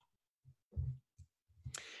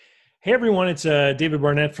Hey everyone, it's David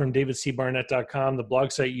Barnett from davidcbarnett.com, the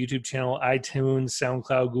blog site, YouTube channel, iTunes,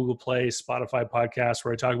 SoundCloud, Google Play, Spotify podcast,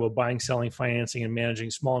 where I talk about buying, selling, financing, and managing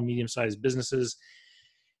small and medium-sized businesses.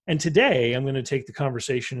 And today I'm going to take the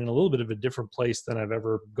conversation in a little bit of a different place than I've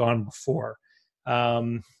ever gone before.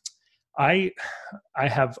 I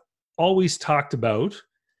have always talked about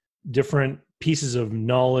different pieces of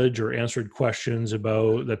knowledge or answered questions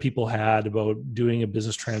about that people had about doing a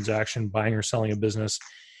business transaction, buying or selling a business.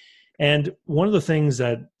 And one of the things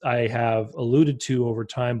that I have alluded to over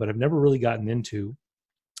time, but I've never really gotten into,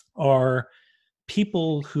 are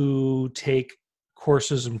people who take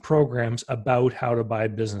courses and programs about how to buy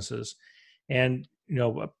businesses. And,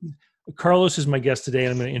 Carlos is my guest today,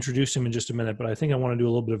 and I'm going to introduce him in just a minute, but I think I want to do a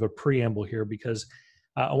little bit of a preamble here because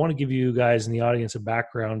I want to give you guys in the audience a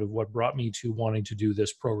background of what brought me to wanting to do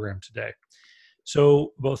this program today.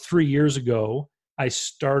 So about 3 years ago, I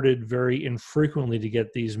started very infrequently to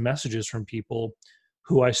get these messages from people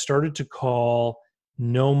who I started to call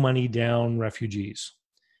no money down refugees.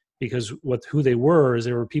 Because who they were is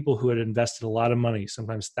they were people who had invested a lot of money,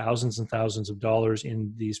 sometimes thousands and thousands of dollars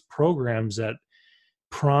in these programs that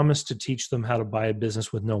promised to teach them how to buy a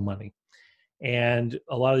business with no money. And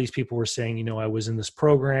a lot of these people were saying, I was in this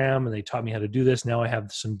program and they taught me how to do this. Now I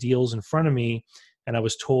have some deals in front of me. And I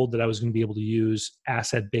was told that I was going to be able to use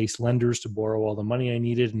asset-based lenders to borrow all the money I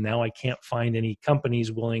needed. And now I can't find any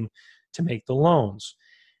companies willing to make the loans.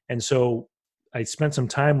 And so I spent some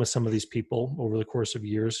time with some of these people over the course of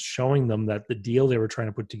years, showing them that the deal they were trying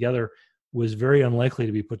to put together was very unlikely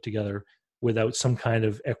to be put together without some kind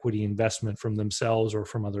of equity investment from themselves or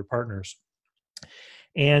from other partners.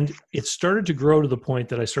 And it started to grow to the point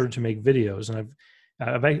that I started to make videos. And I've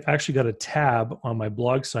actually got a tab on my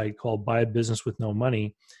blog site called Buy a Business with No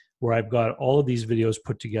Money, where I've got all of these videos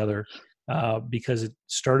put together because it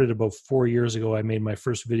started about 4 years ago. I made my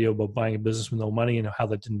first video about buying a business with no money and how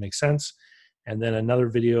that didn't make sense. And then another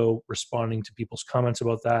video responding to people's comments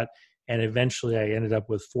about that. And eventually I ended up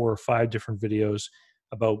with 4 or 5 different videos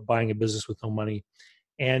about buying a business with no money.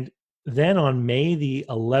 And then on May the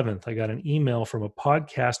 11th, I got an email from a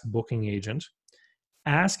podcast booking agent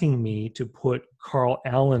asking me to put Carl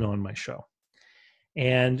Allen on my show.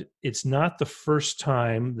 And it's not the first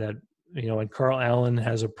time that, and Carl Allen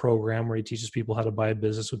has a program where he teaches people how to buy a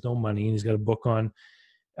business with no money. And he's got a book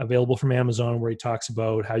available from Amazon where he talks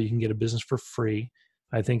about how you can get a business for free.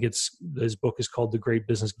 I think his book is called The Great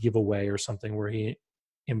Business Giveaway or something, where he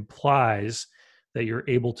implies that you're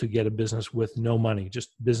able to get a business with no money,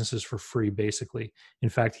 just businesses for free, basically. In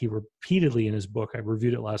fact, he repeatedly in his book, I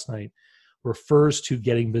reviewed it last night, refers to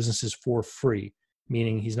getting businesses for free,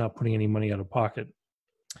 meaning he's not putting any money out of pocket.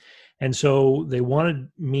 And so they wanted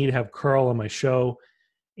me to have Carl on my show.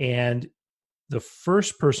 And the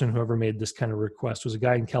first person who ever made this kind of request was a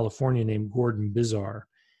guy in California named Gordon Bizarre.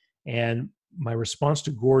 And my response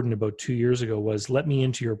to Gordon about 2 years ago was, let me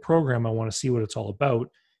into your program. I want to see what it's all about.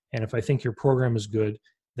 And if I think your program is good,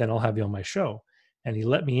 then I'll have you on my show. And he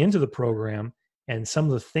let me into the program. And some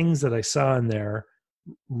of the things that I saw in there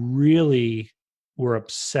really were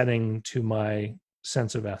upsetting to my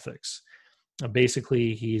sense of ethics.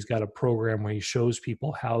 Basically, he's got a program where he shows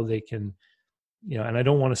people how they can, and I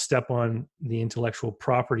don't want to step on the intellectual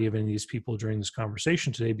property of any of these people during this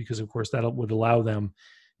conversation today, because of course that would allow them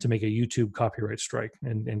to make a YouTube copyright strike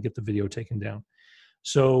and get the video taken down.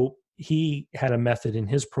 So he had a method in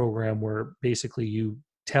his program where basically you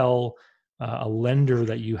tell a lender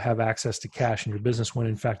that you have access to cash in your business when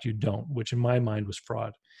in fact you don't, which in my mind was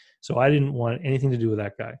fraud. So I didn't want anything to do with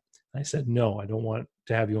that guy. I said, no, I don't want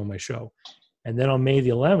to have you on my show. And then on May the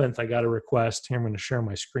 11th, I got a request. Here, I'm going to share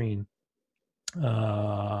my screen.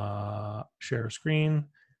 Share screen.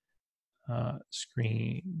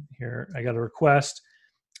 Screen here. I got a request.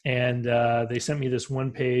 And they sent me this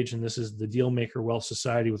one page, and this is the Dealmaker Wealth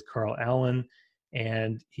Society with Carl Allen.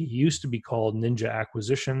 And he used to be called Ninja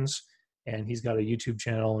Acquisitions. And he's got a YouTube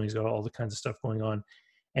channel, and he's got all the kinds of stuff going on.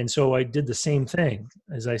 And so I did the same thing.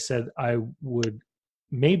 As I said, I would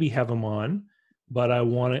maybe have him on, but I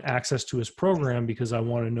wanted access to his program because I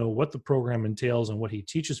want to know what the program entails and what he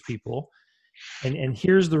teaches people. And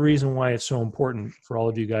here's the reason why it's so important for all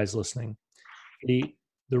of you guys listening. The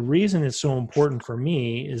reason it's so important for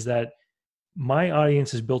me is that my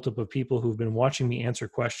audience is built up of people who've been watching me answer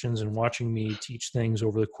questions and watching me teach things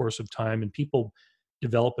over the course of time, and people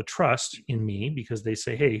develop a trust in me because they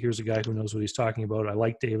say, hey, here's a guy who knows what he's talking about. I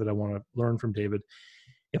like David. I want to learn from David.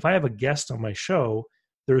 If I have a guest on my show,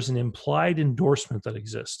 there's an implied endorsement that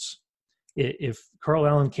exists. If Carl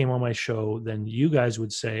Allen came on my show, then you guys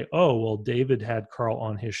would say, oh, well, David had Carl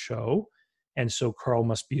on his show, and so Carl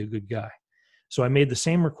must be a good guy. So I made the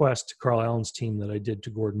same request to Carl Allen's team that I did to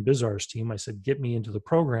Gordon Bizarre's team. I said, get me into the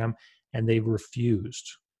program. And they refused.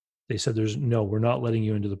 They said, we're not letting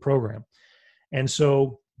you into the program. And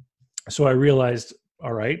so I realized,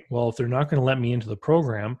 all right, well, if they're not going to let me into the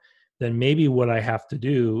program, then maybe what I have to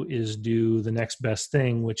do is do the next best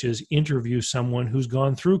thing, which is interview someone who's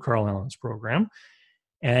gone through Carl Allen's program.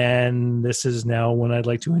 And this is now when I'd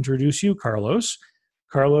like to introduce you, Carlos.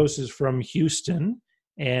 Carlos is from Houston.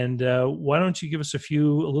 And why don't you give us a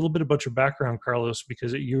little bit about your background, Carlos,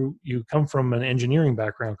 because you come from an engineering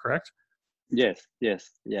background, correct? Yes.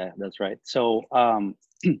 Yeah, that's right. So I'm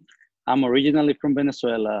originally from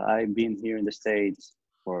Venezuela. I've been here in the States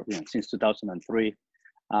for since 2003.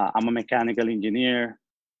 I'm a mechanical engineer.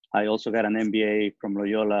 I also got an MBA from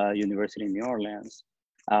Loyola University in New Orleans.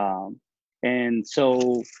 And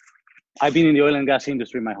so I've been in the oil and gas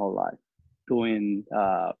industry my whole life, doing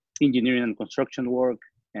engineering and construction work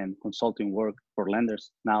and consulting work for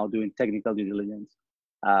lenders, now doing technical due diligence.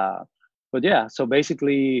 But yeah, so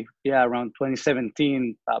basically, around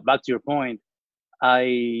 2017, back to your point,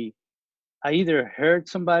 I either heard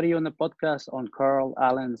somebody on the podcast on Carl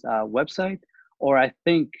Allen's website, or I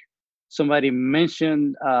think somebody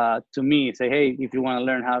mentioned to me, say, hey, if you want to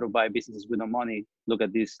learn how to buy businesses with no money, look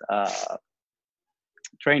at this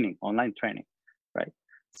online training, right?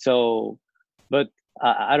 So, but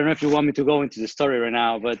I don't know if you want me to go into the story right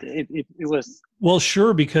now, but it was. Well,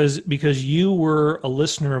 sure, because you were a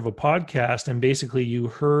listener of a podcast and basically you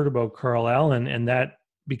heard about Carl Allen, and that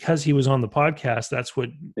because he was on the podcast, that's what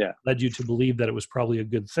led you to believe that it was probably a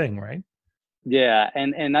good thing, right? Yeah,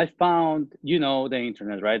 and I found, the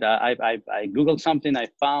internet, right? I Googled something, I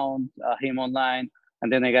found him online,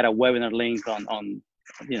 and then I got a webinar link on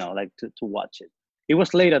to watch it. It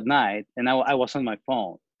was late at night, and I was on my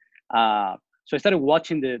phone. So I started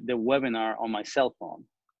watching the webinar on my cell phone,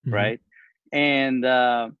 right? And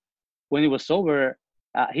when it was over,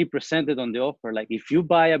 he presented on the offer, like, if you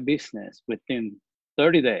buy a business within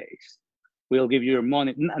 30 days, we'll give you your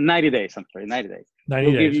money, 90 days, I'm sorry, 90 days.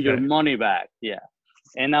 We'll give you your money back. Yeah.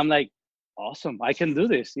 And I'm like, awesome, I can do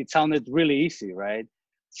this. It sounded really easy, right?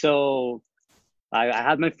 So I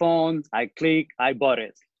had my phone, I clicked, I bought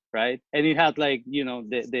it, right? And it had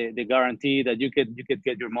the guarantee that you could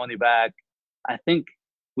get your money back, I think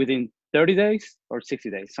within 30 days or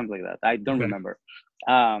 60 days, something like that. I don't remember.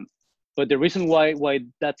 But the reason why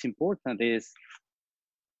that's important is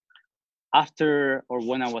after, or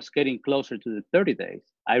when I was getting closer to the 30 days,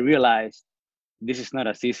 I realized this is not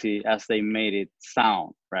as easy as they made it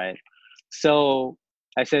sound, right? So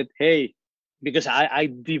I said, hey, because I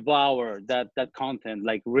devour that content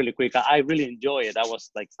like really quick. I really enjoy it. I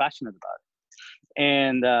was like passionate about it.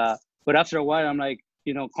 And but after a while, I'm like,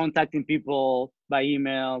 contacting people by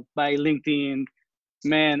email, by LinkedIn.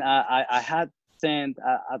 Man, I had sent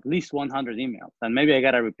at least 100 emails, and maybe I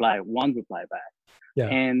got one reply back. Yeah.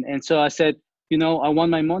 And so I said, I want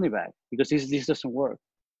my money back because this doesn't work.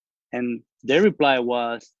 And their reply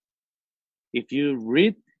was, if you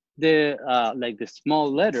read the the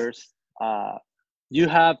small letters, you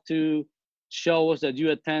have to show us that you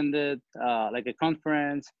attended like a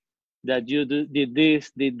conference, that you did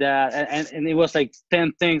this, did that, and it was like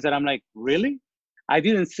 10 things that I'm like, really? I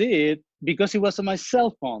didn't see it because it was on my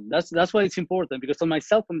cell phone. That's why it's important, because on my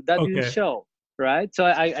cell phone that didn't show, right? So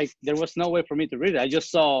I there was no way for me to read it. I just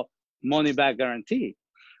saw money back guarantee.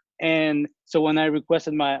 And so when I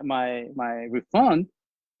requested my refund,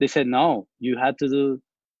 they said, no, you had to do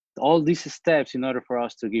all these steps in order for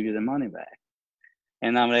us to give you the money back.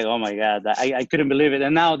 And I'm like, oh my God, I couldn't believe it.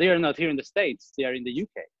 And now they are not here in the States, they are in the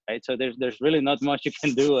UK, right? So there's really not much you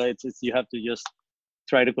can do. It's you have to just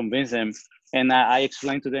try to convince them. And I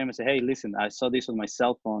explained to them, I said, hey, listen, I saw this on my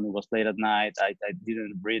cell phone. It was late at night. I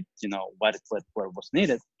didn't read, what was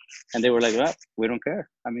needed. And they were like, well, we don't care.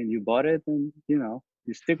 I mean, you bought it and,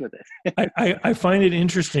 you stick with it. I find it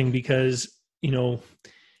interesting because,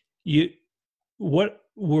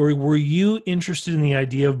 were you interested in the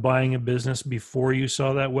idea of buying a business before you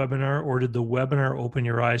saw that webinar, or did the webinar open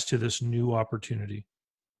your eyes to this new opportunity?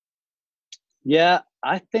 Yeah,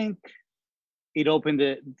 I think it opened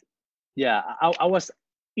it. Yeah, I was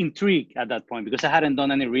intrigued at that point because I hadn't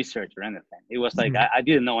done any research or anything. It was like, I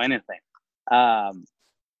didn't know anything.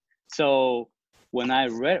 So when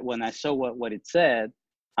I saw what it said,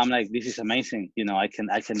 I'm like, this is amazing. I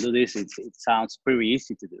can do this. It sounds pretty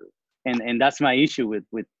easy to do. And that's my issue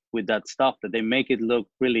with that stuff, that they make it look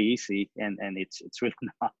really easy, and it's really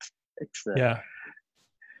not. It's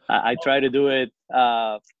I try to do it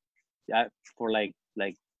for like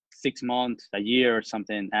 6 months, a year or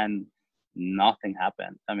something, and nothing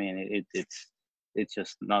happened. I mean, it's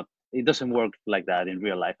just not it doesn't work like that in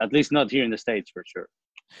real life, at least not here in the States for sure.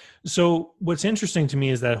 So what's interesting to me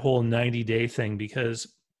is that whole 90-day thing,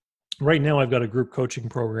 because right now I've got a group coaching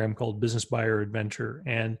program called Business Buyer Adventure,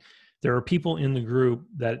 and there are people in the group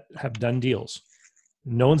that have done deals.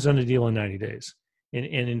 No one's done a deal in 90 days. And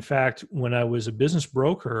in fact, when I was a business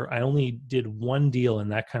broker, I only did one deal in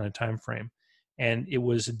that kind of time frame. And it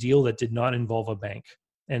was a deal that did not involve a bank.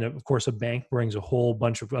 And of course, a bank brings a whole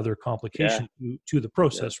bunch of other complications to the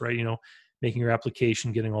process, right? You know, making your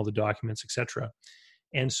application, getting all the documents, et cetera.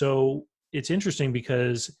 And so it's interesting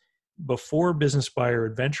because before Business Buyer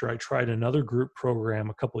Adventure, I tried another group program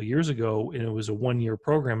a couple of years ago, and it was a 1-year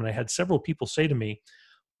program. And I had several people say to me,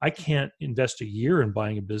 I can't invest a year in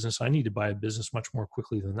buying a business. I need to buy a business much more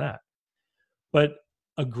quickly than that. But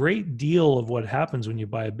a great deal of what happens when you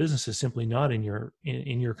buy a business is simply not in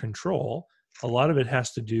your control. A lot of it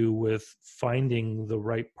has to do with finding the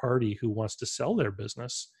right party who wants to sell their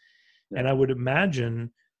business. Yeah. And I would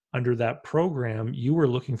imagine under that program, you were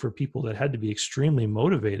looking for people that had to be extremely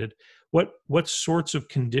motivated. What sorts of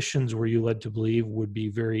conditions were you led to believe would be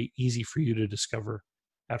very easy for you to discover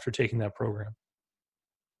after taking that program?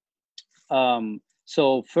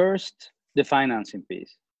 So first, the financing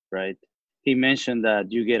piece, right? He mentioned that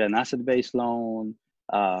you get an asset-based loan.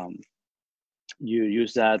 You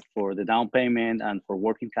use that for the down payment and for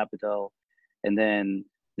working capital, and then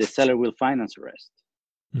the seller will finance the rest.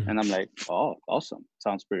 Mm-hmm. And I'm like, oh, awesome.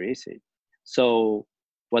 Sounds pretty easy. So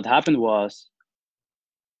what happened was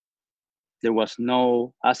there was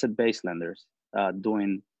no asset-based lenders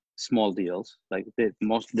doing small deals. Like the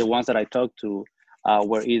ones that I talked to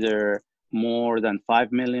were either more than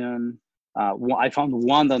 5 million. I found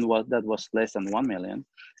one that was less than 1 million.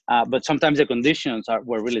 But sometimes the conditions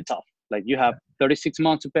were really tough. Like you have 36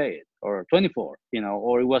 months to pay it, or 24,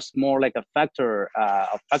 or it was more like a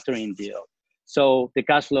factoring deal. So the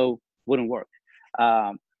cash flow wouldn't work.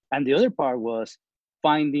 And the other part was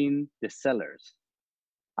finding the sellers.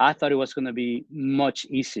 I thought it was going to be much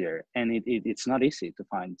easier, and it's not easy to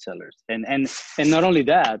find sellers. And not only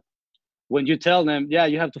that, when you tell them, yeah,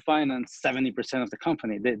 you have to finance 70% of the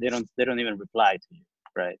company, they don't even reply to you,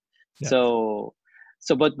 right? Yeah. So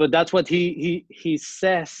but that's what he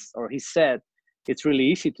says, or he said. It's really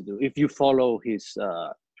easy to do if you follow his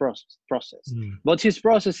process. But his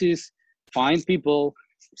process is find people,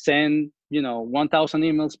 send 1,000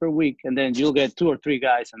 emails per week, and then you'll get 2 or 3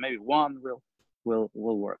 guys, and maybe one will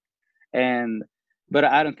work. But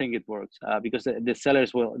I don't think it works because the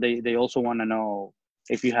sellers they also want to know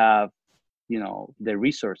if you have the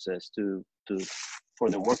resources to for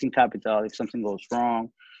the working capital. If something goes wrong,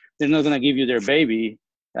 they're not going to give you their baby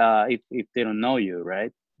if they don't know you,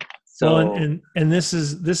 right? So, well, and this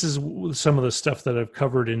is some of the stuff that I've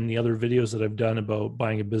covered in the other videos that I've done about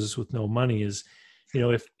buying a business with no money is,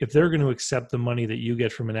 if they're going to accept the money that you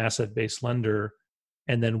get from an asset-based lender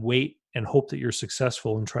and then wait and hope that you're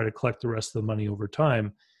successful and try to collect the rest of the money over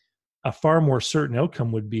time, a far more certain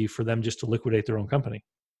outcome would be for them just to liquidate their own company.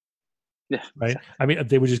 Yeah. Right. I mean,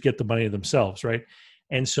 they would just get the money themselves. Right.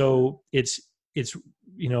 And so is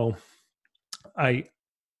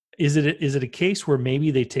it a case where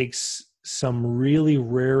maybe they take some really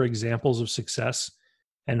rare examples of success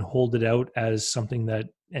and hold it out as something that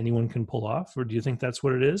anyone can pull off? Or do you think that's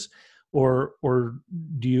what it is? Or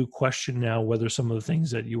do you question now whether some of the things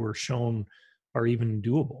that you were shown are even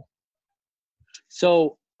doable?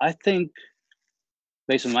 So I think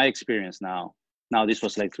based on my experience now this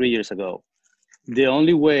was like 3 years ago, the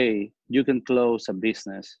only way you can close a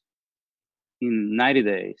business in 90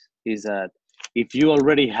 days is that if you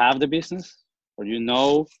already have the business, or you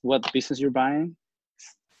know what business you're buying,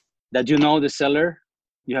 that you know the seller,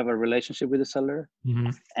 you have a relationship with the seller, mm-hmm.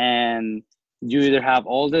 and you either have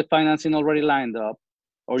all the financing already lined up,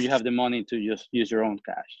 or you have the money to just use your own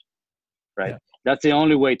cash, right? Yeah. That's the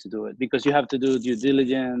only way to do it, because you have to do due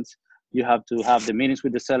diligence. You have to have the meetings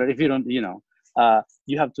with the seller. If you don't,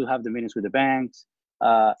 you have to have the meetings with the banks.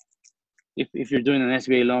 If you're doing an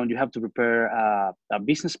SBA loan, you have to prepare a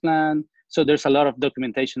business plan. So there's a lot of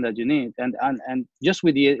documentation that you need. And just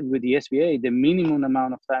with the SBA, the minimum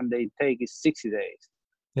amount of time they take is 60 days.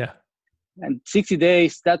 Yeah. And 60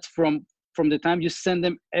 days, that's from the time you send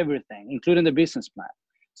them everything, including the business plan.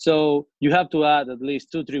 So you have to add at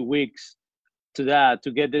least 2-3 weeks to that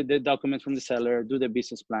to get the documents from the seller, do the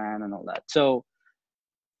business plan and all that. So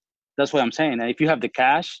that's what I'm saying. And if you have the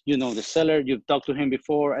cash, the seller, you've talked to him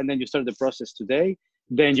before, and then you start the process today,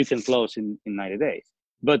 then you can close in 90 days.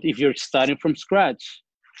 But if you're starting from scratch,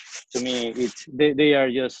 to me, they are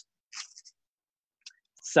just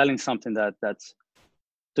selling something that's,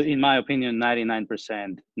 in my opinion,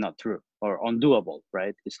 99% not true. or undoable,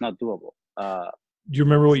 right? It's not doable. Do you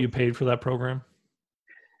remember what you paid for that program?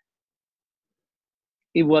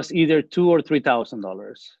 It was either $2,000 or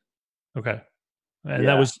 $3,000. Okay. And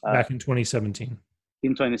that Yeah, was back in 2017.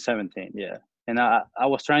 in 2017. Yeah, and I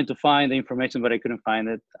was trying to find the information, but I couldn't find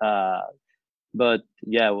it. But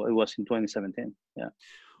yeah, it was in 2017. Yeah.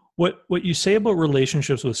 What you say about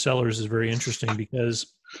relationships with sellers is very interesting,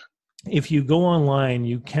 because if you go online,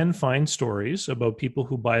 you can find stories about people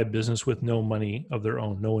who buy a business with no money of their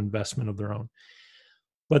own, no investment of their own.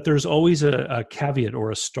 But there's always a caveat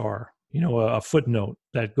or a star, a footnote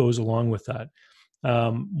that goes along with that.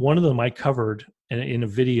 One of them I covered in a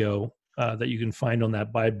video that you can find on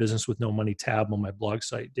that Buy a Business with No Money tab on my blog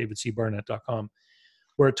site, davidcbarnett.com,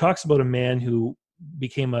 where it talks about a man who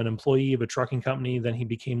became an employee of a trucking company. Then he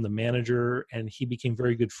became the manager, and he became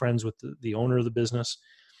very good friends with the owner of the business.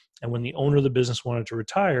 And when the owner of the business wanted to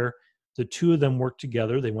retire, the two of them worked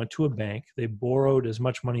together. They went to a bank. They borrowed as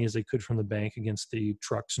much money as they could from the bank against the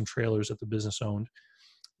trucks and trailers that the business owned.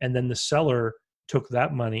 And then the seller took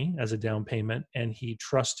that money as a down payment, and he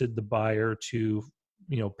trusted the buyer to,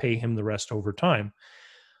 pay him the rest over time.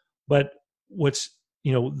 But what's,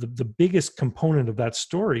 the biggest component of that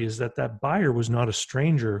story is that buyer was not a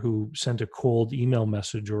stranger who sent a cold email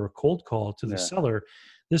message or a cold call to the seller.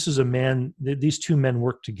 This is a man, these two men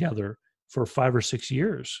worked together for 5 or 6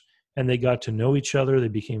 years, and they got to know each other. They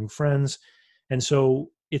became friends. And so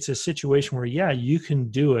it's a situation where, yeah, you can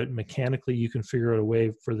do it mechanically. You can figure out a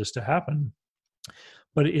way for this to happen.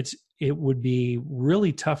 But it would be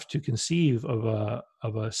really tough to conceive of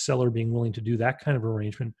a seller being willing to do that kind of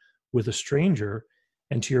arrangement with a stranger.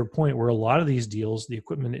 And to your point, where a lot of these deals, the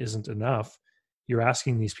equipment isn't enough, you're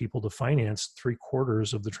asking these people to finance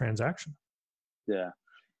 3/4 of the transaction. Yeah.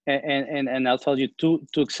 And I'll tell you two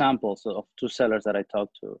examples of two sellers that I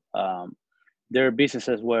talked to. Their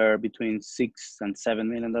businesses were between $6 and $7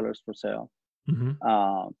 million for sale.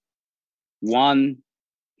 Mm-hmm. One,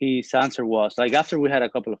 his answer was, like, after we had a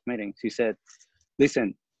couple of meetings, he said,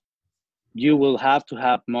 listen, you will have to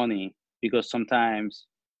have money, because sometimes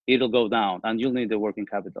it'll go down and you'll need the working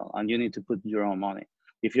capital and you need to put your own money.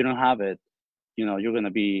 If you don't have it, you're going to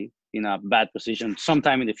be in a bad position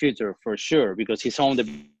sometime in the future, for sure, because he's owned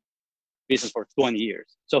the business for 20 years.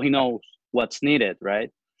 So he knows what's needed, right?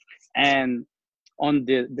 And on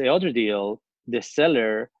the other deal, the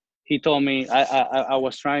seller, he told me, I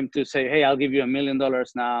was trying to say, hey, I'll give you $1 million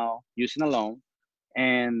now using a loan,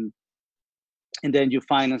 and then you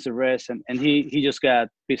finance the rest. And he just got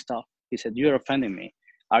pissed off. He said, you're offending me.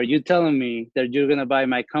 Are you telling me that you're going to buy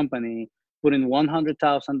my company, put in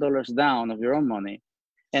 $100,000 down of your own money,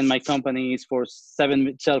 and my company is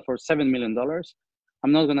sell for $7 million?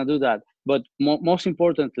 I'm not going to do that. But most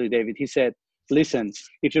importantly, David, he said, listen,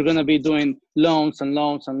 if you're going to be doing loans and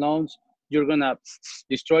loans and loans, you're going to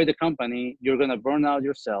destroy the company. You're going to burn out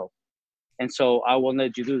yourself. And so I won't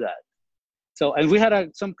let you do that. So, and we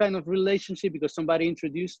had some kind of relationship because somebody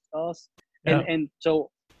introduced us. Yeah. And so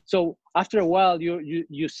after a while,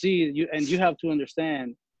 you see, and you have to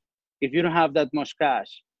understand, if you don't have that much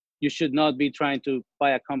cash, you should not be trying to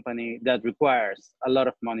buy a company that requires a lot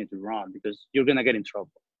of money to run, because you're going to get in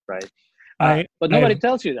trouble, right? But nobody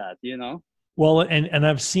tells you that, Well, and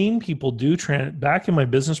I've seen people do back in my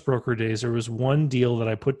business broker days. There was one deal that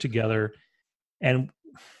I put together, and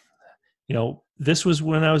this was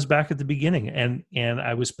when I was back at the beginning, and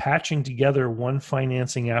I was patching together one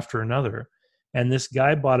financing after another. And this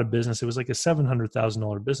guy bought a business. It was like a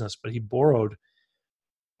 $700,000 business, but he borrowed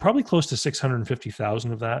probably close to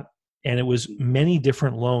 $650,000 of that, and it was many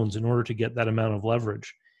different loans in order to get that amount of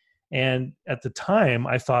leverage. And at the time,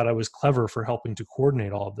 I thought I was clever for helping to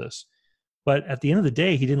coordinate all of this. But at the end of the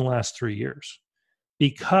day, he didn't last 3 years,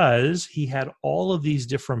 because he had all of these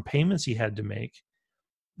different payments he had to make.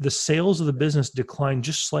 The sales of the business declined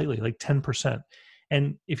just slightly, like 10%.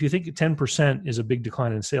 And if you think 10% is a big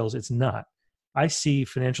decline in sales, it's not. I see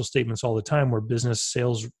financial statements all the time where business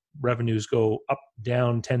sales revenues go up,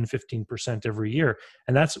 down 10, 15% every year.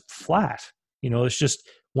 And that's flat. It's just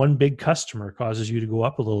one big customer causes you to go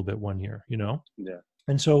up a little bit one year, Yeah.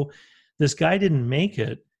 And so this guy didn't make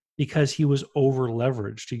it because he was over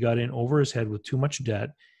leveraged. He got in over his head with too much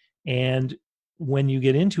debt. And when you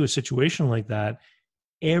get into a situation like that,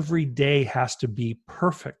 every day has to be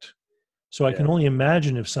perfect. So I can only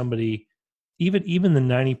imagine if somebody, even the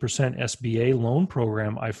 90% SBA loan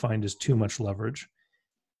program, I find is too much leverage.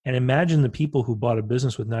 And imagine the people who bought a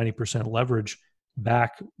business with 90% leverage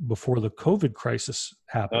back before the COVID crisis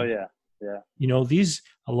happened. Oh yeah.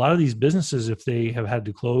 A lot of these businesses, if they have had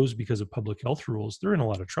to close because of public health rules, they're in a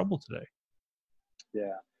lot of trouble today.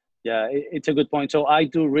 Yeah. Yeah, it's a good point. So I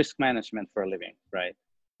do risk management for a living, right?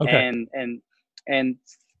 Okay. And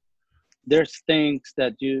there's things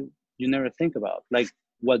that you never think about, like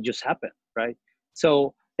what just happened, right?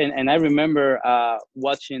 So and I remember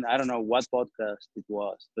watching, I don't know what podcast it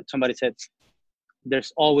was, but somebody said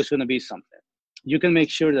there's always going to be something. You can make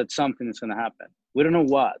sure that something is going to happen. We don't know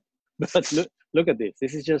what, but look at this.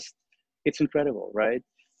 This is just, it's incredible, right?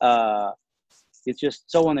 Uh, it's just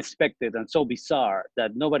so unexpected and so bizarre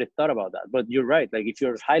that nobody thought about that. But you're right. Like if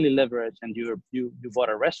you're highly leveraged and you bought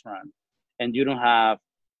a restaurant and you don't have,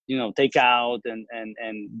 takeout and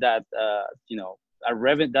that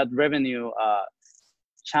that revenue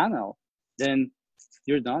channel, then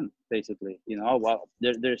you're done basically. Well,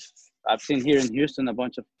 there's I've seen here in Houston a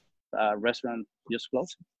bunch of restaurants just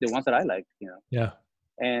closed. The ones that I like, Yeah.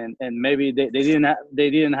 and maybe they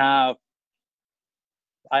didn't have.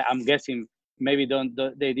 I'm guessing maybe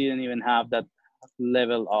they didn't even have that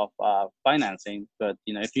level of financing. But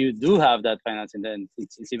if you do have that financing, then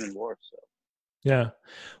it's even worse. So. Yeah.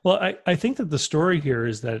 Well, I think that the story here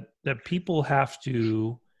is that people have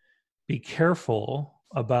to be careful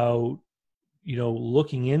about,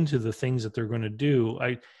 looking into the things that they're going to do.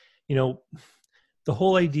 The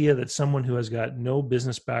whole idea that someone who has got no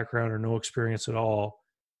business background or no experience at all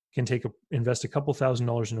can invest a couple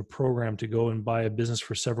 $1,000s in a program to go and buy a business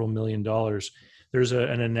for several $1,000,000. There's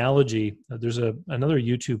an analogy. There's another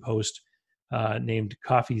YouTube host named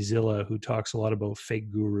CoffeeZilla who talks a lot about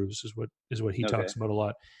fake gurus, is what he Okay. talks about a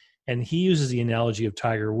lot. And he uses the analogy of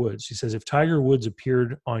Tiger Woods. He says, if Tiger Woods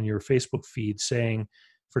appeared on your Facebook feed saying,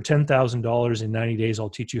 for $10,000 in 90 days, I'll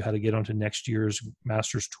teach you how to get onto next year's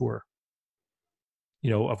Masters Tour,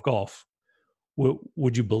 of golf,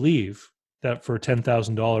 would you believe that for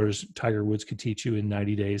 $10,000, Tiger Woods could teach you in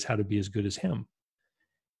 90 days how to be as good as him?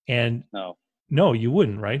 And no, you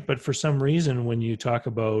wouldn't, right? But for some reason, when you talk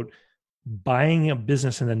about buying a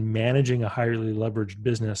business and then managing a highly leveraged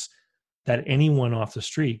business, that anyone off the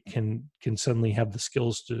street can suddenly have the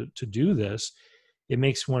skills to do this, it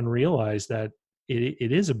makes one realize that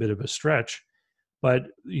it is a bit of a stretch. But,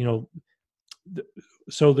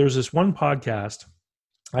 so there's this one podcast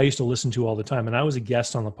I used to listen to all the time, and I was a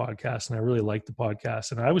guest on the podcast, and I really liked the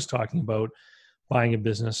podcast. And I was talking about buying a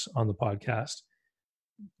business on the podcast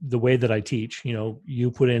the way that I teach.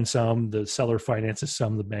 You put in some, the seller finances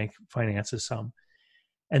some, the bank finances some.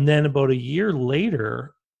 And then about a year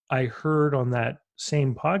later, I heard on that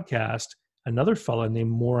same podcast another fella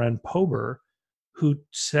named Moran Pober, who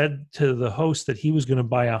said to the host that he was going to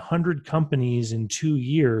buy 100 companies in 2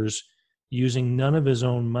 years using none of his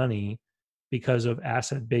own money because of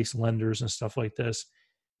asset-based lenders and stuff like this.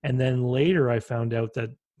 And then later I found out that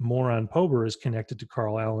Moran Pober is connected to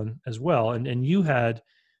Carl Allen as well. And you had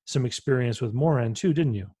some experience with Moran too,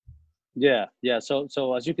 didn't you? Yeah.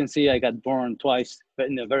 So as you can see, I got burned twice, but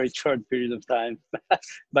in a very short period of time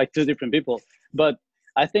by two different people. But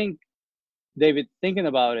I think, David, thinking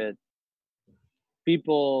about it,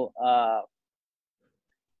 people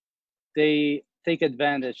they take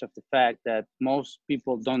advantage of the fact that most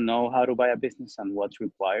people don't know how to buy a business and what's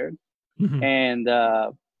required. Mm-hmm.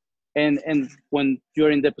 And when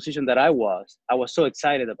you're in the position that I was so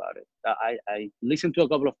excited about it. I listened to a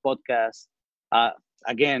couple of podcasts.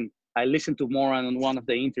 Again, I listened to Moran on one of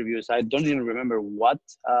the interviews. I don't even remember what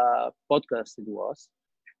podcast it was.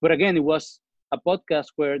 But again, it was a podcast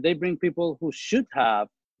where they bring people who should have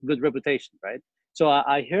good reputation, right? So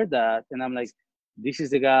I heard that, and I'm like, this is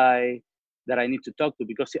the guy that I need to talk to,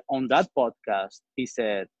 because on that podcast, he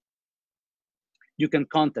said, you can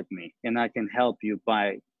contact me and I can help you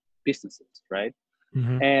buy businesses, right?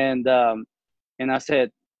 Mm-hmm. And I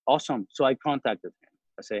said, awesome. So I contacted him.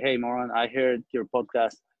 I said, hey, Moran, I heard your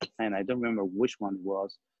podcast, and I don't remember which one it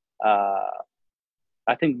was.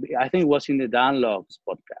 I think it was in the Dan Logs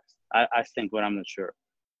podcast. I think, but I'm not sure.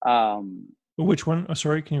 Which one? Oh,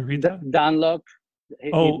 sorry, can you read that? Dan Log.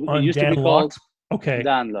 On used Dan to be called okay.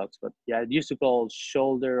 Dan Logs, but yeah, it used to be called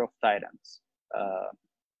Shoulder of Titans.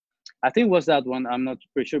 I think it was that one. I'm not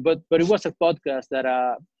pretty sure, but it was a podcast that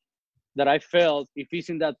I felt if he's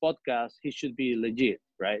in that podcast, he should be legit,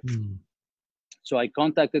 right? Mm. So I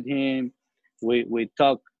contacted him. We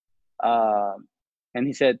talked, and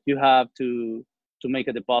he said you have to make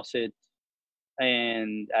a deposit,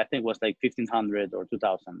 and I think it was like 1,500 or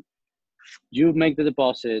 2,000. You make the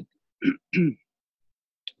deposit.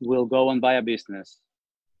 We'll go and buy a business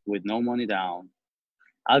with no money down.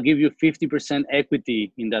 I'll give you 50%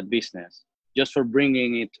 equity in that business just for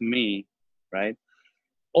bringing it to me, right?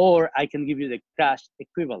 Or I can give you the cash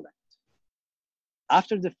equivalent.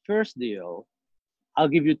 After the first deal, I'll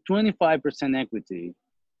give you 25% equity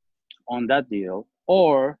on that deal,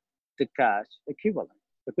 or the cash equivalent.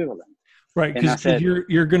 Right, And I because said,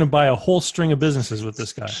 you're going to buy a whole string of businesses with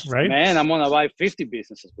this guy, right? man, I'm gonna buy 50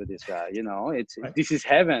 businesses with this guy. Right. This is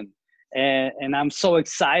heaven. And I'm so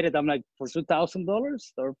excited. I'm like, for $2,000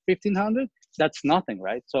 or 1,500, that's nothing,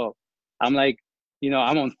 right? So I'm like,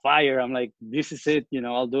 I'm on fire. I'm like, this is it.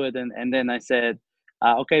 I'll do it. And then I said,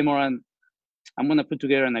 okay, Moran, I'm gonna put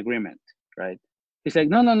together an agreement, right? He's like,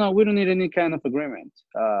 no, we don't need any kind of agreement.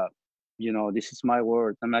 This is my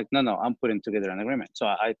word. I'm like, no, I'm putting together an agreement. So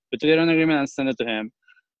I put together an agreement and sent it to him,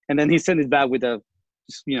 and then he sent it back with a,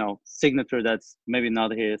 signature that's maybe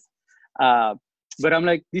not his. But I'm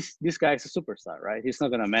like, this guy is a superstar, right? He's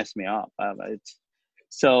not gonna mess me up.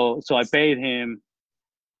 So I paid him.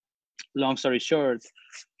 Long story short,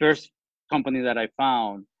 first company that I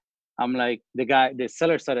found, I'm like, the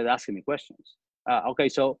seller started asking me questions. Okay,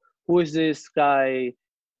 so who is this guy?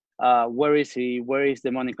 Where is he? Where is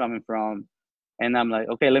the money coming from? And I'm like,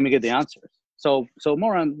 okay, let me get the answers. So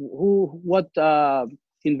Moran, what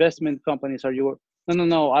investment companies are you?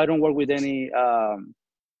 No, I don't work with any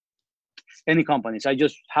companies. I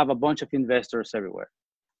just have a bunch of investors everywhere.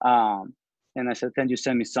 And I said, can you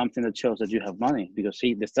send me something that shows that you have money? Because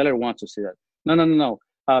the seller wants to see that. No.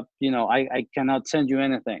 I cannot send you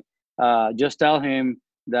anything. Just tell him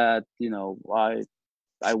that,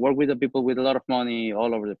 I work with the people with a lot of money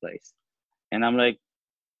all over the place. And I'm like,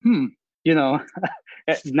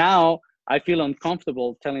 now I feel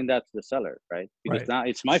uncomfortable telling that to the seller, right? Because now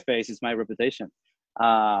it's my face, it's my reputation.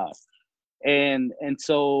 And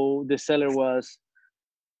so the seller was,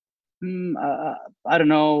 I don't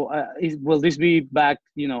know, will this be backed,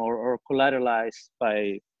 or collateralized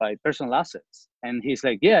by personal assets? And he's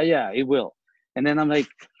like, yeah, it will. And then I'm like,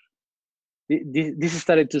 this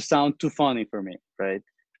started to sound too funny for me, right?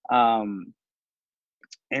 And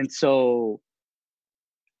so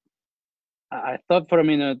I thought for a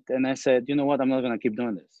minute, and I said, you know what, I'm not going to keep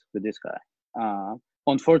doing this with this guy.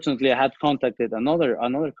 Unfortunately, I had contacted another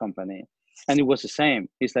company, and it was the same.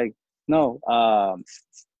 He's like, no,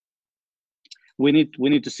 we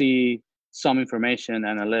need to see some information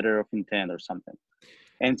and a letter of intent or something.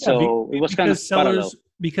 And so it was kind of parallel.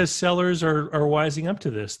 Because sellers are wising up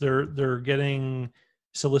to this. They're getting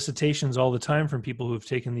solicitations all the time from people who have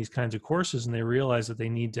taken these kinds of courses, and they realize that they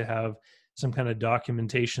need to have some kind of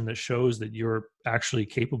documentation that shows that you're actually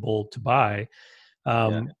capable to buy.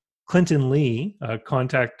 Clinton Lee, a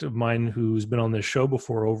contact of mine who's been on this show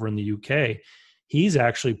before over in the UK, he's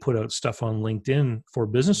actually put out stuff on LinkedIn for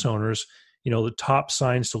business owners, the top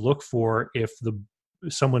signs to look for if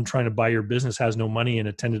someone trying to buy your business has no money and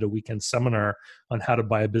attended a weekend seminar on how to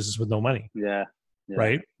buy a business with no money. Yeah.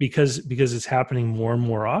 Right. Because it's happening more and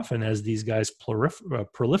more often as these guys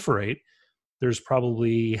proliferate. There's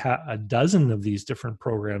probably a dozen of these different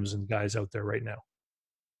programs and guys out there right now.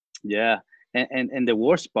 Yeah. And the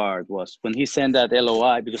worst part was when he sent that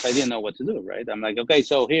LOI, because I didn't know what to do, right? I'm like, okay,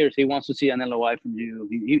 so he wants to see an LOI from you.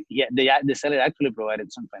 The seller actually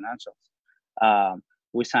provided some financials.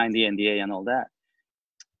 We signed the NDA and all that.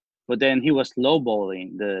 But then he was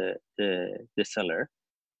lowballing the seller.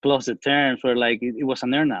 Plus the terms were like, it was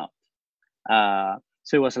an earn out.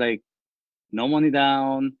 So it was like, no money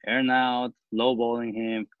down, earn out, lowballing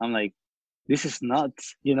him. I'm like, this is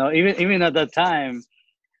nuts. Even at that time,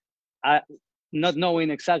 I not knowing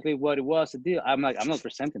exactly what it was the deal. I'm like, I'm not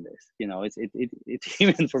presenting this. It's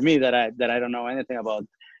even for me that I don't know anything about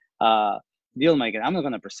deal making. I'm not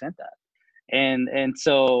gonna present that. And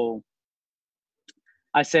so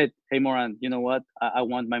I said, hey Moran, you know what? I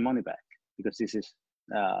want my money back because this is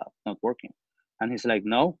not working. And he's like,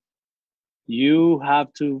 no, you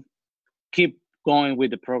have to keep going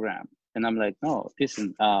with the program. And I'm like, no,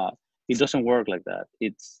 listen, it doesn't work like that.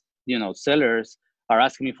 It's, sellers are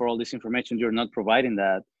asking me for all this information. You're not providing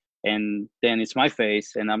that. And then it's my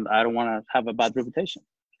face and I don't want to have a bad reputation.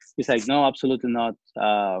 He's like, no, absolutely not.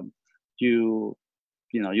 You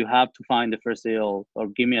have to find the first deal or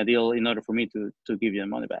give me a deal in order for me to give you the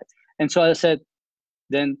money back. And so I said,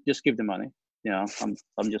 then just give the money. I'm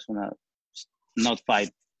just gonna not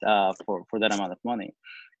fight for that amount of money.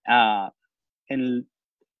 And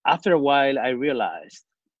after a while, I realized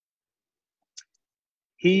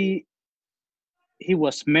he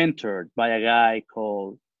was mentored by a guy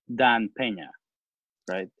called Dan Pena,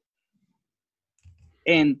 right?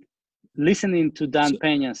 And listening to Dan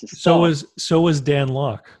Pena's stuff. So was Dan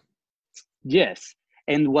Lok. Yes.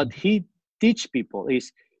 And what he teach people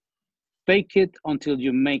is fake it until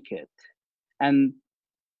you make it. And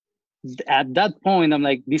at that point, I'm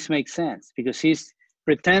like, this makes sense because he's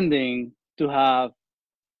pretending to have,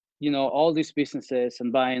 all these businesses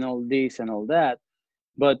and buying all this and all that.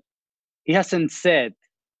 But he hasn't said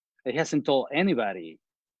He hasn't told anybody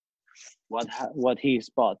what he's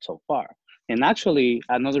bought so far. And actually,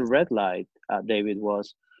 another red light, David,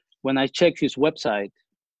 was when I checked his website.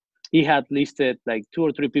 He had listed like 2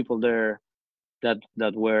 or 3 people there that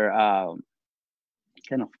were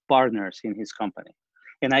kind of partners in his company,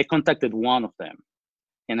 and I contacted one of them,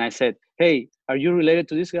 and I said, "Hey, are you related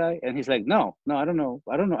to this guy?" And he's like, "No, I don't know.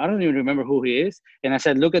 I don't even remember who he is." And I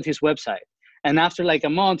said, "Look at his website." And after like a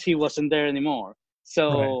month, he wasn't there anymore.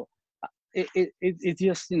 So it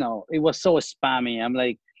just, it was so spammy. I'm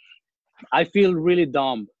like, I feel really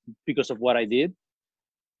dumb because of what I did.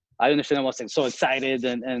 I understand I wasn't so excited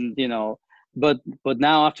and but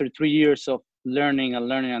now after 3 years of learning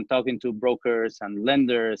and talking to brokers and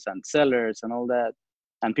lenders and sellers and all that,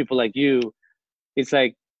 and people like you, it's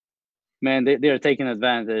like, man, they're taking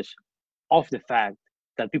advantage of the fact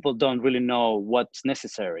that people don't really know what's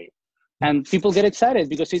necessary. And people get excited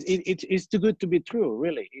because it's too good to be true,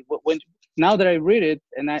 really. Now that I read it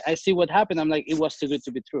and I see what happened, I'm like, it was too good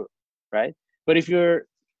to be true, right? But if you're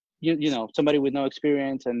somebody with no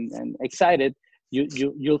experience and excited,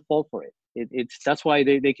 you'll fall for it. It's that's why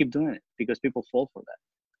they keep doing it, because people fall for that.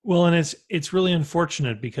 Well, and it's really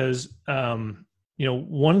unfortunate because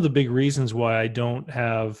one of the big reasons why I don't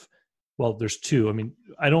have, well, there's two. I mean,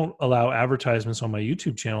 I don't allow advertisements on my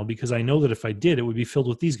YouTube channel because I know that if I did, it would be filled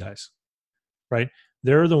with these guys, right?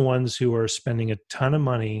 They're the ones who are spending a ton of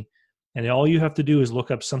money, and all you have to do is look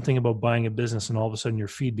up something about buying a business, and all of a sudden your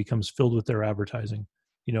feed becomes filled with their advertising,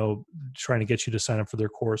 trying to get you to sign up for their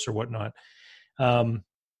course or whatnot.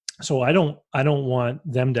 So I don't want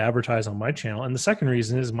them to advertise on my channel. And the second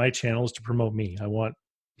reason is my channel is to promote me. I want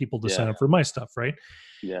people to sign up for my stuff, right?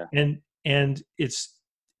 Yeah. And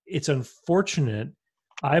it's unfortunate.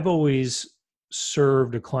 I've always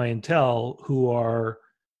served a clientele who are,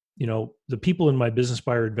 the people in my Business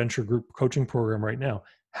Buyer Adventure Group coaching program right now.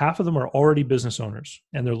 Half of them are already business owners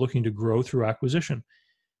and they're looking to grow through acquisition.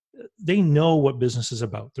 They know what business is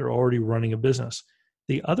about. They're already running a business.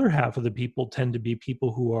 The other half of the people tend to be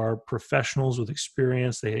people who are professionals with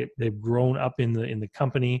experience. They've grown up in the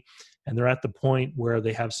company, and they're at the point where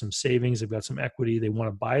they have some savings, they've got some equity, they want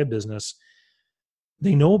to buy a business.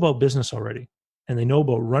 They know about business already, and they know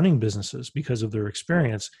about running businesses because of their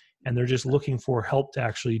experience, and they're just looking for help to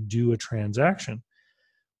actually do a transaction.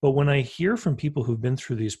 But when I hear from people who've been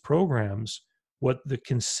through these programs, what the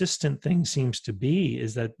consistent thing seems to be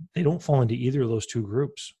is that they don't fall into either of those two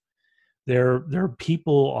groups. There are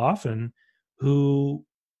people often who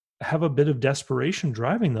have a bit of desperation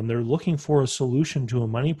driving them. They're looking for a solution to a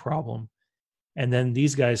money problem. And then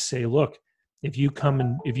these guys say, look, if you come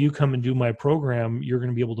and do my program, you're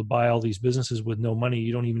going to be able to buy all these businesses with no money.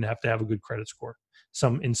 You don't even have to have a good credit score.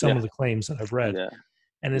 Some of the claims that I've read. Yeah.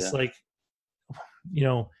 And it's like,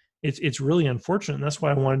 it's really unfortunate. And that's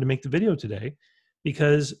why I wanted to make the video today,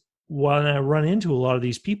 because when I run into a lot of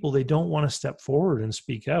these people, they don't want to step forward and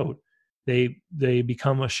speak out. They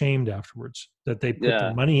become ashamed afterwards that they put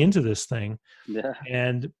their money into this thing. Yeah.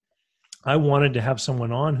 And I wanted to have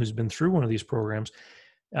someone on who's been through one of these programs,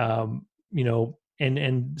 and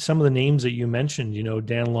some of the names that you mentioned,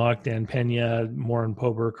 Dan Locke, Dan Pena, Moran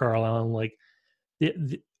Pober, Carl Allen, like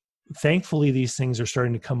thankfully these things are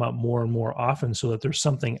starting to come up more and more often so that there's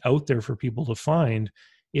something out there for people to find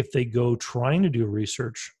if they go trying to do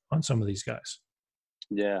research on some of these guys.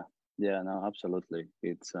 Yeah. No, absolutely.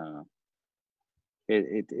 It's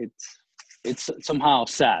somehow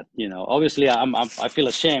sad, obviously I feel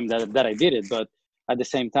ashamed that I did it, but at the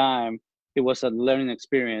same time it was a learning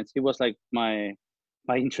experience. It was like my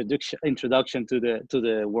introduction to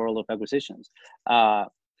the world of acquisitions.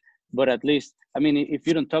 But at least, I mean, if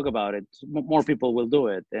you don't talk about it, more people will do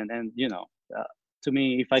it. And to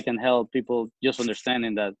me, if I can help people just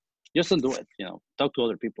understanding that, just don't do it, talk to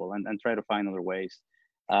other people and try to find other ways,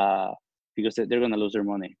 because they're going to lose their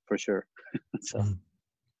money for sure. So.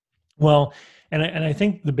 Well, and I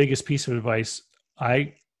think the biggest piece of advice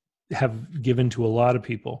I have given to a lot of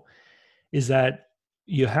people is that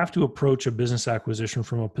you have to approach a business acquisition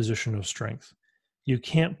from a position of strength. You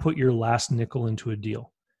can't put your last nickel into a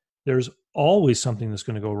deal. There's always something that's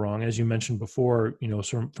going to go wrong. As you mentioned before,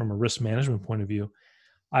 from a risk management point of view,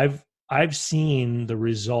 I've seen the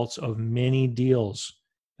results of many deals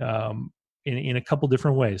in a couple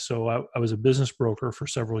different ways. So I was a business broker for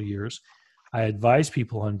several years. I advise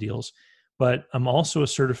people on deals, but I'm also a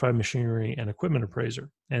certified machinery and equipment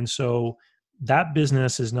appraiser. And so that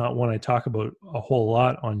business is not one I talk about a whole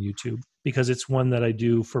lot on YouTube, because it's one that I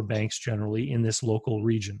do for banks generally in this local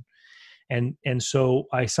region. And so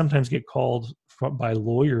I sometimes get called by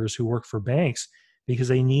lawyers who work for banks because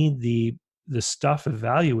they need the stuff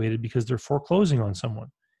evaluated because they're foreclosing on someone.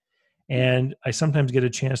 And I sometimes get a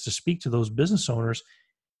chance to speak to those business owners.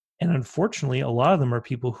 And unfortunately, a lot of them are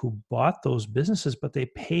people who bought those businesses, but they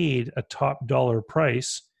paid a top dollar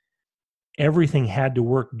price. Everything had to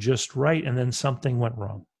work just right. And then something went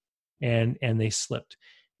wrong and they slipped.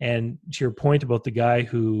 And to your point about the guy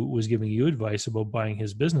who was giving you advice about buying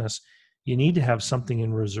his business, you need to have something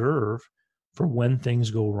in reserve for when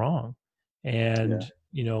things go wrong. And,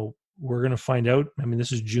 we're going to find out. I mean,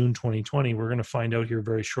 this is June 2020. We're going to find out here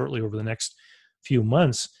very shortly over the next few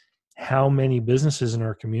months how many businesses in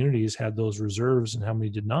our communities had those reserves and how many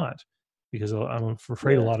did not, because I'm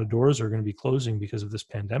afraid a lot of doors are going to be closing because of this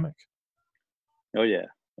pandemic. Oh yeah.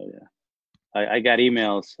 I got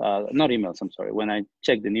emails, not emails, I'm sorry. When I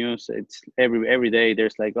check the news, it's every day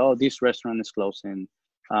there's like, oh, this restaurant is closing,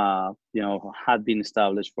 had been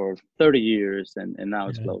established for 30 years and now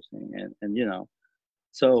it's closing. And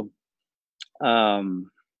so,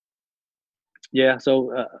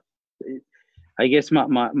 so I guess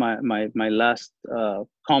my last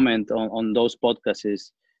comment on those podcasts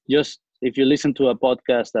is just, if you listen to a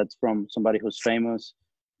podcast that's from somebody who's famous,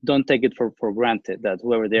 don't take it for granted that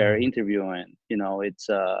whoever they're interviewing, it's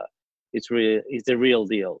the real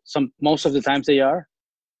deal. Most of the times they are,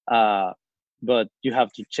 but you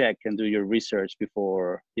have to check and do your research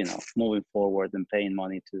before, moving forward and paying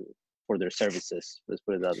money for their services. Let's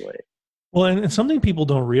put it that way. Well, and something people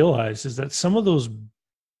don't realize is that some of those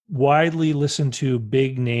widely listened to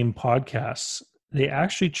big name podcasts, they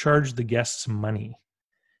actually charge the guests money.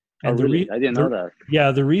 And really? I didn't know that.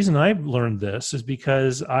 Yeah, the reason I've learned this is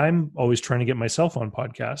because I'm always trying to get myself on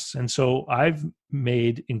podcasts. And so I've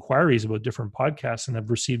made inquiries about different podcasts and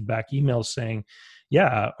I've received back emails saying,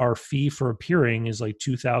 yeah, our fee for appearing is like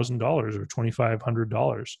 $2,000 or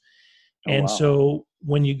 $2,500. And so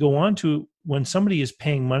when you go on to, when somebody is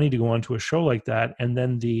paying money to go onto a show like that, and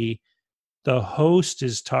then the host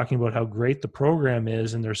is talking about how great the program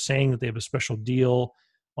is, and they're saying that they have a special deal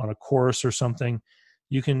on a course or something,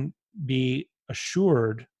 you can be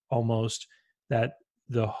assured almost that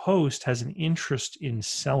the host has an interest in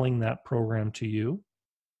selling that program to you,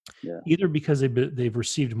 either because they've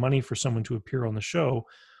received money for someone to appear on the show,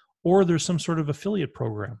 or there's some sort of affiliate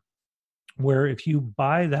program where if you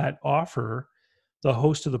buy that offer, the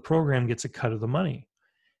host of the program gets a cut of the money.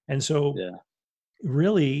 And so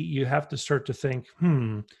really you have to start to think,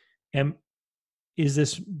 is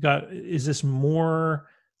this more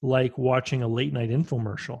like watching a late night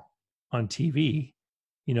infomercial on TV,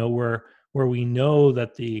 where we know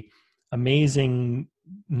that the amazing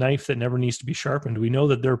knife that never needs to be sharpened, we know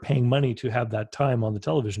that they're paying money to have that time on the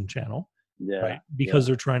television channel, right? Because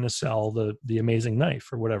they're trying to sell the amazing knife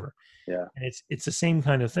or whatever. And it's the same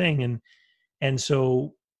kind of thing. And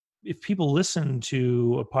so if people listen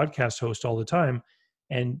to a podcast host all the time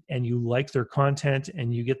and you like their content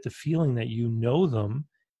and you get the feeling that you know them,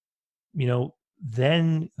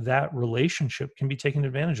 then that relationship can be taken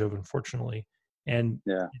advantage of, unfortunately. And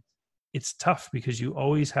it's tough because you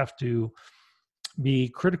always have to be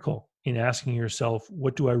critical in asking yourself,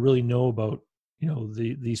 what do I really know about,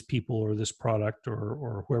 these people or this product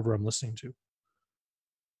or whoever I'm listening to?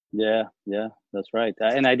 Yeah, that's right.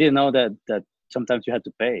 And I didn't know that sometimes you had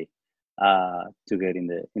to pay to get in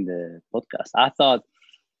the podcast.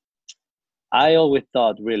 I always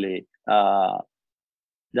thought really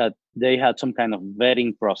that they had some kind of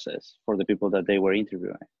vetting process for the people that they were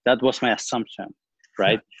interviewing. That was my assumption,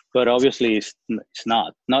 right? But obviously it's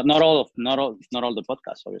not all the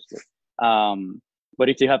podcasts, obviously. But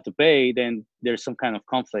if you have to pay, then there's some kind of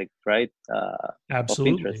conflict, right?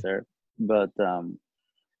 Absolutely. Of interest there. But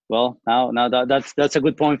now that's a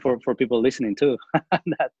good point for people listening too.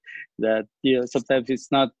 that sometimes it's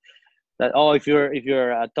not that, if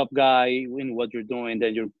you're a top guy in what you're doing,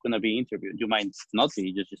 then you're gonna be interviewed. You might not be.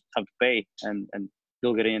 You just have to pay and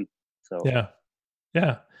you'll get in. So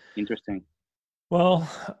yeah, interesting. Well,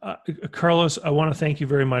 Carlos, I want to thank you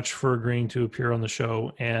very much for agreeing to appear on the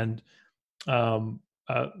show, and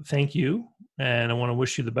thank you. And I want to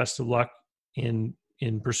wish you the best of luck in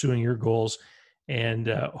pursuing your goals. And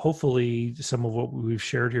hopefully some of what we've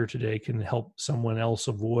shared here today can help someone else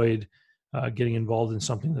avoid getting involved in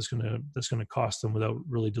something that's going to cost them without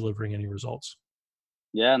really delivering any results.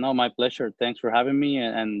 Yeah, no, my pleasure. Thanks for having me.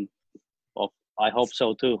 And I hope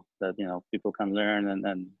so too, that, people can learn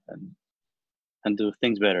and do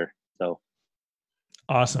things better. So.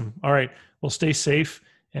 Awesome. All right. Well, stay safe,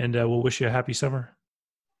 and we'll wish you a happy summer.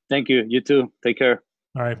 Thank you. You too. Take care.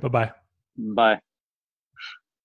 All right. Bye-bye. Bye.